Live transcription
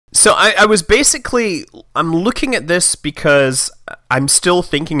So I was basically... I'm looking at this because I'm still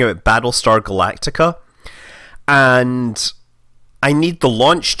thinking about Battlestar Galactica. And I need the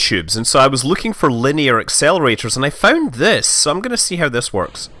launch tubes. And so I was looking for linear accelerators. And I found this. So I'm going to see how this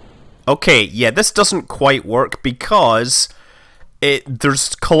works. Okay, yeah, this doesn't quite work because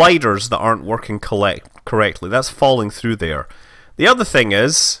there's colliders that aren't working correctly. That's falling through there. The other thing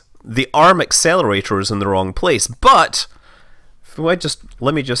is the arm accelerator is in the wrong place. But...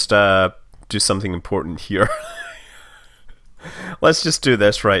 let me just do something important here. Let's just do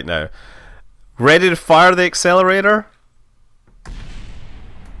this right now. Ready to fire the accelerator?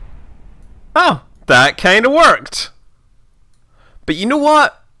 Oh, that kind of worked. But you know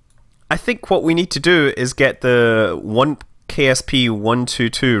what? I think what we need to do is get the KSP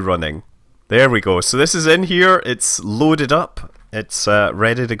 122 running. There we go. So this is in here. It's loaded up. It's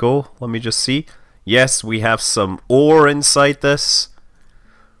ready to go. Let me just see. Yes, we have some ore inside this.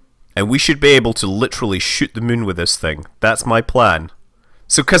 And we should be able to literally shoot the moon with this thing. That's my plan.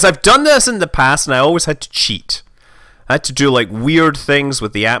 So, because I've done this in the past and I always had to cheat. I had to do like weird things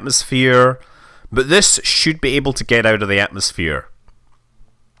with the atmosphere. But this should be able to get out of the atmosphere.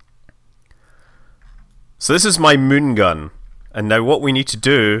 So this is my moon gun. And now what we need to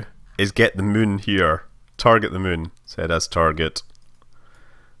do is get the moon here. Target the moon. Set as target.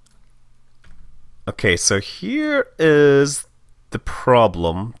 Okay, so here is the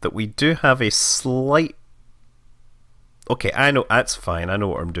problem that we do have a slight... Okay, I know, that's fine. I know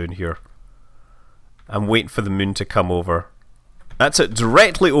what I'm doing here. I'm waiting for the moon to come over. That's it,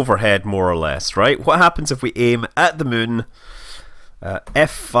 directly overhead, more or less, right? What happens if we aim at the moon?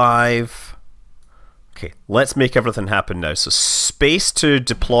 F5. Okay, let's make everything happen now. So space to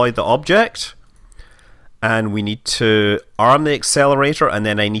deploy the object. And we need to arm the accelerator, and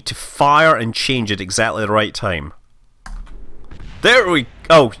then I need to fire and change it exactly the right time. There we...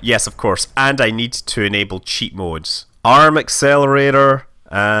 Oh, yes, of course. And I need to enable cheat modes. Arm accelerator,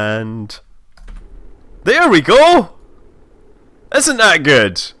 and... There we go! Isn't that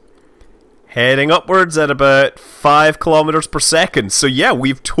good? Heading upwards at about 5 kilometers per second. So yeah,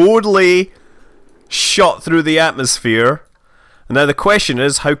 we've totally shot through the atmosphere. And now the question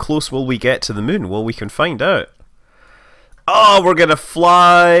is, how close will we get to the moon? Well, we can find out. Oh, we're going to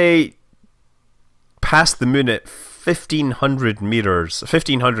fly past the moon at 1,500 meters,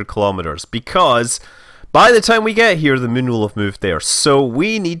 1,500 kilometers, because by the time we get here, the moon will have moved there. So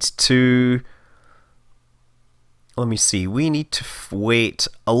we need to... Let me see. We need to wait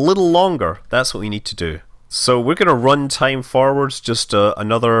a little longer. That's what we need to do. So we're going to run time forwards just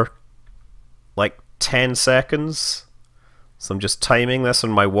another, like, 10 seconds. So I'm just timing this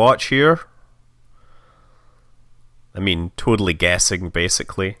on my watch here. I mean, totally guessing,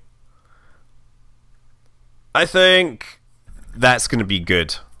 basically. I think that's going to be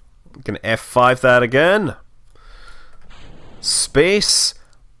good. I'm going to F5 that again. Space.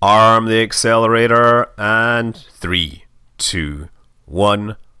 Arm the accelerator. And 3, 2,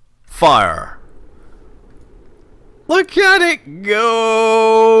 1. Fire. Look at it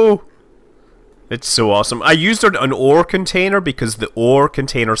go! It's so awesome. I used an ore container because the ore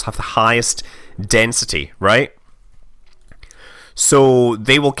containers have the highest density, right? So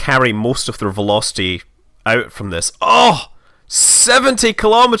they will carry most of their velocity out from this. Oh! 70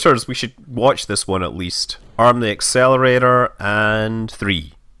 kilometers! We should watch this one at least. Arm the accelerator, and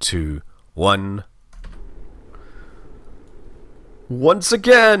 3, 2, 1. Once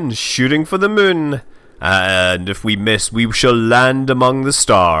again, shooting for the moon. And if we miss, we shall land among the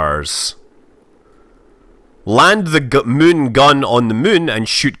stars. Land the moon gun on the moon and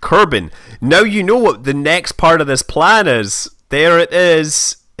shoot Kerbin. Now you know what the next part of this plan is. There it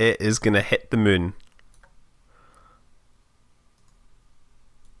is. It is going to hit the moon.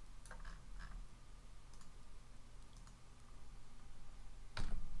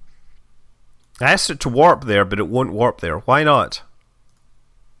 I asked it to warp there, but it won't warp there. Why not?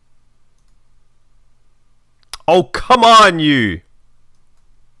 Oh, come on, you!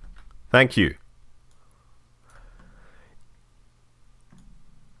 Thank you.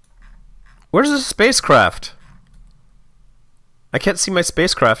 Where's the spacecraft? I can't see my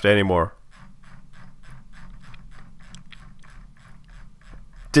spacecraft anymore.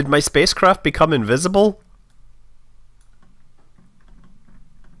 Did my spacecraft become invisible?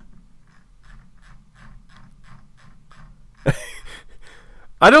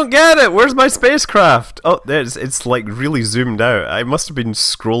 I don't get it! Where's my spacecraft? Oh, it's like really zoomed out. I must have been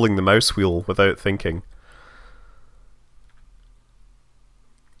scrolling the mouse wheel without thinking.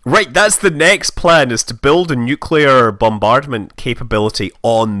 Right, that's the next plan, is to build a nuclear bombardment capability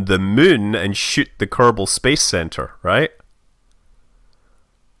on the moon and shoot the Kerbal Space Center, right?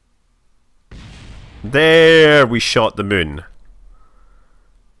 There, we shot the moon.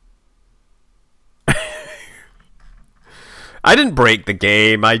 I didn't break the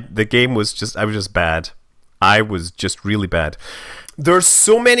game. The game was just, I was just bad. I was just really bad. There's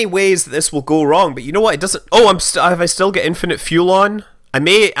so many ways that this will go wrong, but you know what? It doesn't. Oh, have I still got infinite fuel on? I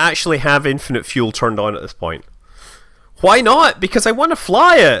may actually have infinite fuel turned on at this point. Why not? Because I want to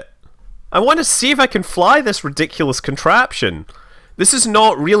fly it. I want to see if I can fly this ridiculous contraption. This is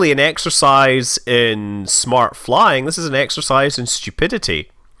not really an exercise in smart flying. This is an exercise in stupidity.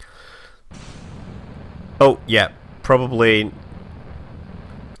 Oh, yeah. Probably.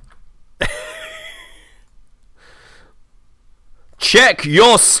 Check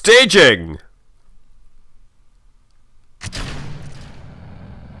your staging!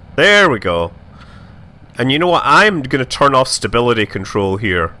 There we go. And you know what? I'm going to turn off stability control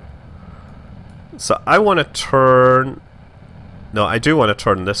here. So I want to turn... No, I do want to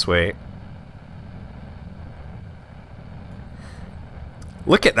turn this way.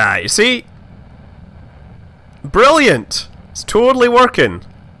 Look at that, you see? Brilliant! It's totally working.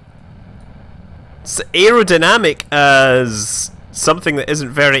 It's aerodynamic as something that isn't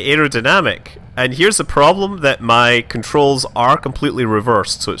very aerodynamic. And here's the problem, that my controls are completely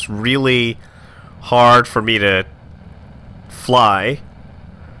reversed, so it's really hard for me to fly.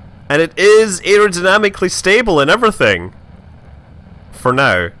 And it is aerodynamically stable and everything. For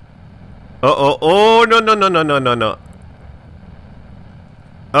now. Oh, no.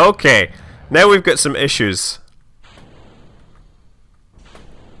 Okay, now we've got some issues.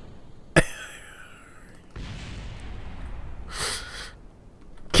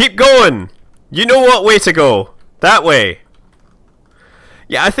 Keep going! You know what way to go. That way.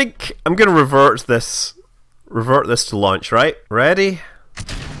 Yeah, I think I'm gonna revert this to launch, right? Ready?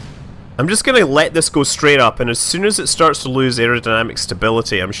 I'm just gonna let this go straight up, and as soon as it starts to lose aerodynamic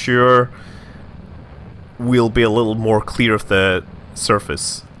stability, I'm sure we'll be a little more clear of the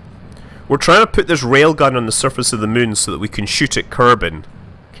surface. We're trying to put this railgun on the surface of the moon so that we can shoot at kerbin.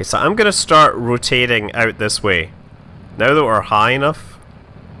 Okay, so I'm gonna start rotating out this way. Now that we're high enough.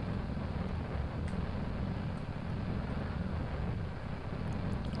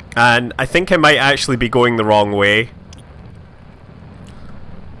 And I think I might actually be going the wrong way.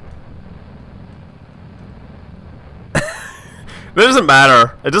 It doesn't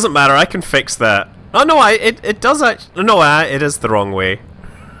matter. It doesn't matter. I can fix that. Oh no, it does actually. No, it is the wrong way.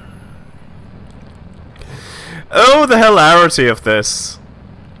 Oh, the hilarity of this.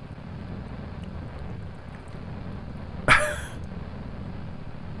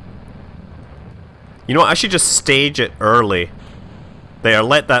 You know what? I should just stage it early. There,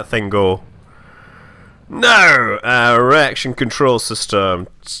 let that thing go. No! Reaction control system.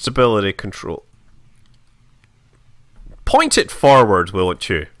 Stability control. Point it forward, won't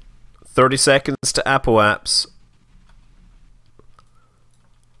you? 30 seconds to Apple apps.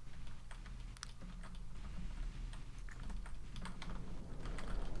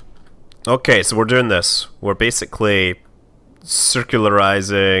 Okay, so we're doing this. We're basically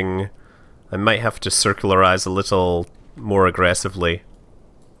circularizing. I might have to circularize a little more aggressively.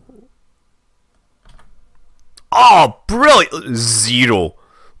 Oh, brilliant! 0.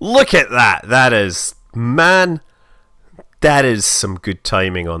 Look at that. That is, man, that is some good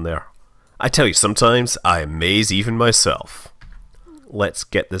timing on there. I tell you, sometimes I amaze even myself. Let's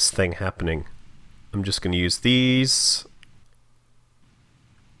get this thing happening. I'm just going to use these.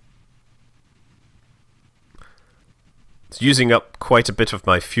 It's using up quite a bit of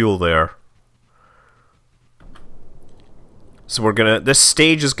my fuel there. So we're gonna, this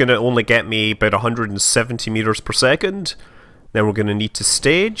stage is gonna only get me about 170 meters per second. Then we're gonna need to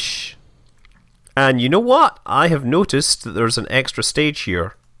stage. And you know what? I have noticed that there's an extra stage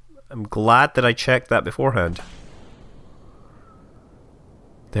here. I'm glad that I checked that beforehand.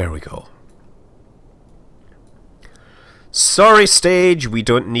 There we go. Sorry stage, we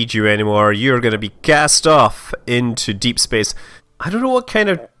don't need you anymore. You're gonna be cast off into deep space. I don't know what kind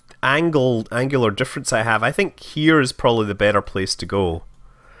of angular difference I have. I think here is probably the better place to go,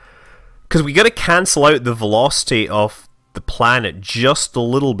 because we got to cancel out the velocity of the planet just a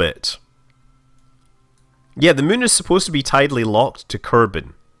little bit. Yeah, the moon is supposed to be tidally locked to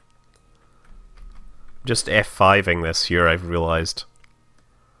kerbin. Just F5ing this here, I've realized.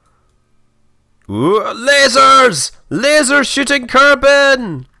 Ooh, lasers! Lasers shooting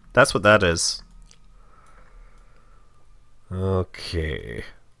kerbin! That's what that is. Okay.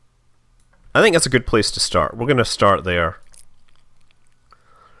 I think that's a good place to start. We're going to start there.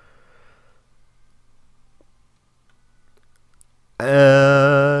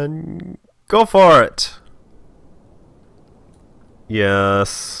 And go for it.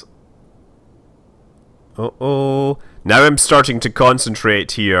 Yes. Uh-oh. Now I'm starting to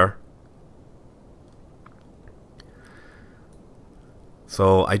concentrate here.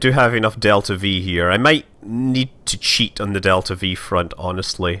 So I do have enough delta V here. I might need to cheat on the delta V front,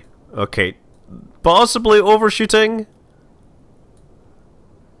 honestly. Okay. Possibly overshooting?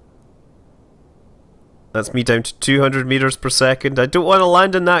 That's me down to 200 meters per second. I don't want to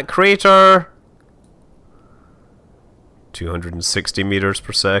land in that crater. 260 meters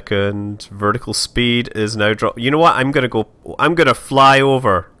per second. Vertical speed is now drop. You know what? I'm gonna fly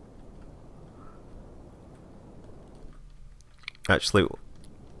over. Actually,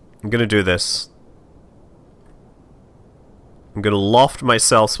 I'm gonna do this. I'm gonna loft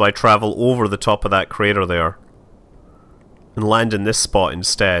myself so I travel over the top of that crater there. And land in this spot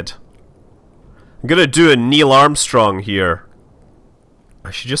instead. I'm gonna do a Neil Armstrong here.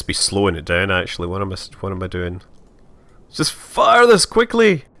 I should just be slowing it down actually. What am I doing? Just fire this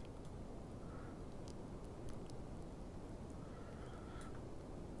quickly!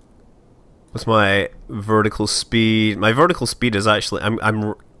 What's my vertical speed? My vertical speed is actually...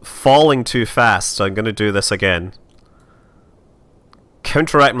 I'm falling too fast, so I'm gonna do this again.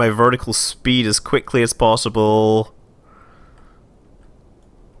 Counteract my vertical speed as quickly as possible.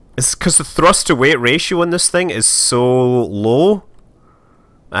 It's because the thrust to weight ratio on this thing is so low.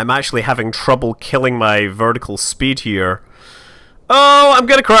 I'm actually having trouble killing my vertical speed here. Oh, I'm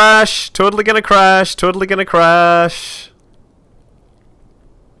gonna crash! Totally gonna crash! Totally gonna crash!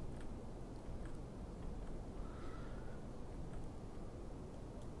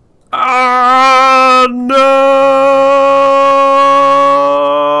 Ah, no!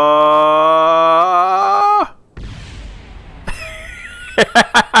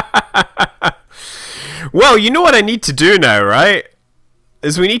 Well, you know what I need to do now, right?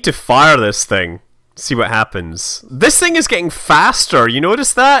 Is we need to fire this thing. See what happens. This thing is getting faster. You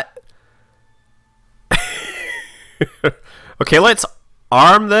notice that? Okay, let's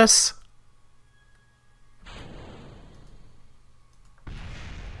arm this.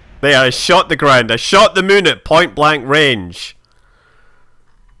 There, I shot the ground. I shot the moon at point blank range.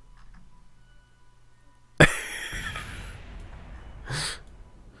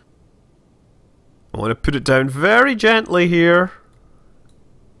 I want to put it down very gently here.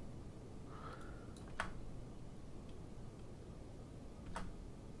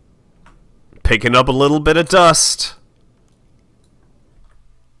 Picking up a little bit of dust.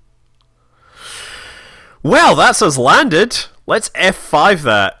 Well, that's us landed. Let's F5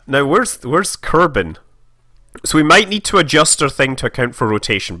 that. Now, where's Kerbin? So we might need to adjust our thing to account for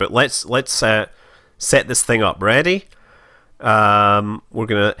rotation, but let's set this thing up. Ready? We're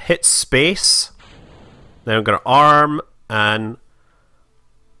gonna hit space. Then I'm gonna arm and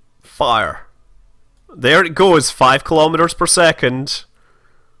fire. There it goes, 5 kilometers per second.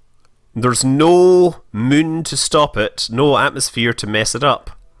 There's no moon to stop it, no atmosphere to mess it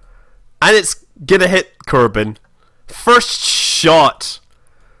up. And it's gonna hit Kerbin. First shot!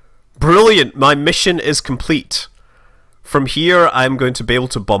 Brilliant, my mission is complete. From here, I'm going to be able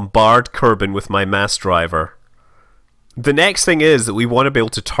to bombard Kerbin with my mass driver. The next thing is that we want to be able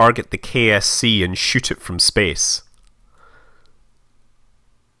to target the KSC and shoot it from space.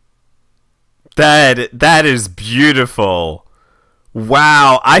 That is beautiful.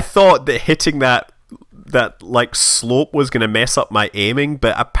 Wow, I thought that hitting that like slope was going to mess up my aiming,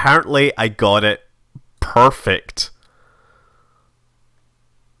 but apparently I got it perfect.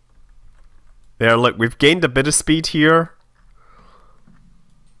 There, look, we've gained a bit of speed here.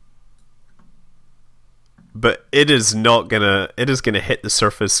 But it is gonna hit the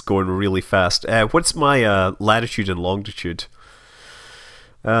surface going really fast. What's my latitude and longitude?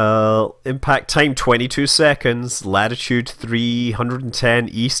 Impact time 22 seconds, latitude 310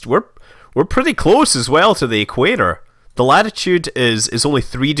 east. We're pretty close as well to the equator. The latitude is only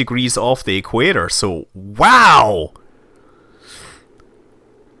 3 degrees off the equator, so wow!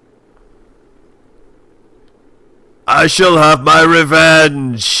 I shall have my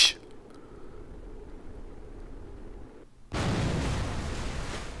revenge!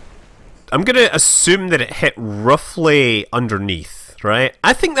 I'm gonna assume that it hit roughly underneath, right?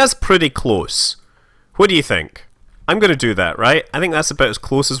 I think that's pretty close. What do you think? I'm gonna do that, right? I think that's about as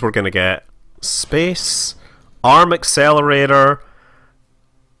close as we're gonna get. Space, arm accelerator,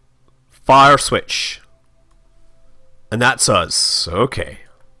 fire switch. And that's us. Okay.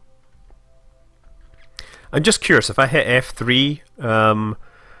 I'm just curious, if I hit F3,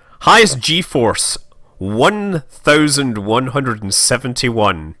 highest G-force,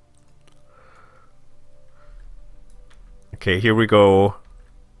 1,171. Okay, here we go.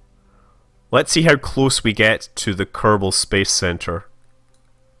 Let's see how close we get to the Kerbal Space Center.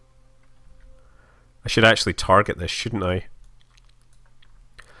 I should actually target this, shouldn't I?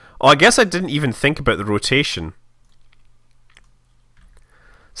 Oh, I guess I didn't even think about the rotation.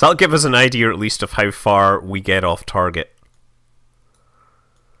 So that'll give us an idea at least of how far we get off target.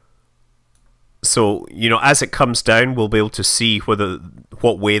 So, you know, as it comes down, we'll be able to see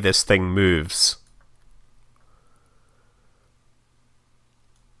what way this thing moves.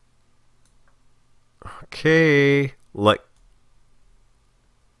 Okay, like...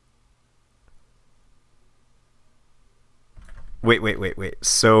 Wait.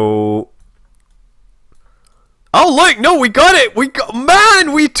 So... Oh, look! No, we got it!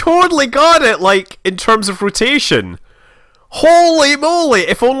 Man, we totally got it, like, in terms of rotation. Holy moly!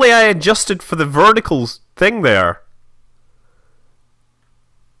 If only I adjusted for the vertical thing there.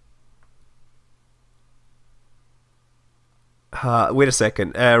 Wait a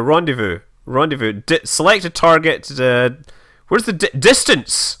second. Rendezvous. Select a target. Where's the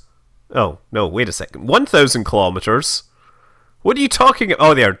distance? Oh, no, wait a second. 1,000 kilometers. What are you talking about?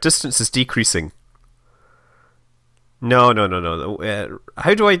 Oh, there. Distance is decreasing. No.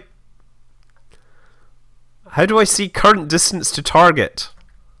 How do I see current distance to target?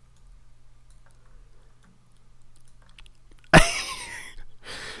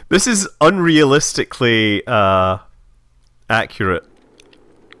 This is unrealistically accurate.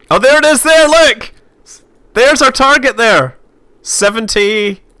 Oh, there it is there, look! There's our target there.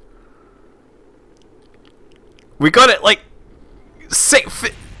 70. We got it, like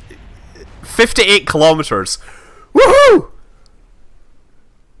 58 kilometers. Woohoo!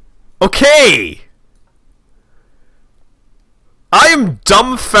 Okay! I am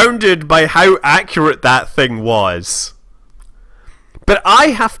dumbfounded by how accurate that thing was. But I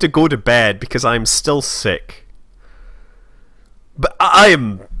have to go to bed because I'm still sick. But I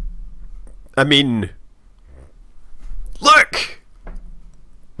mean... Look!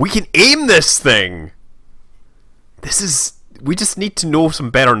 We can aim this thing! We just need to know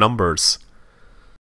some better numbers.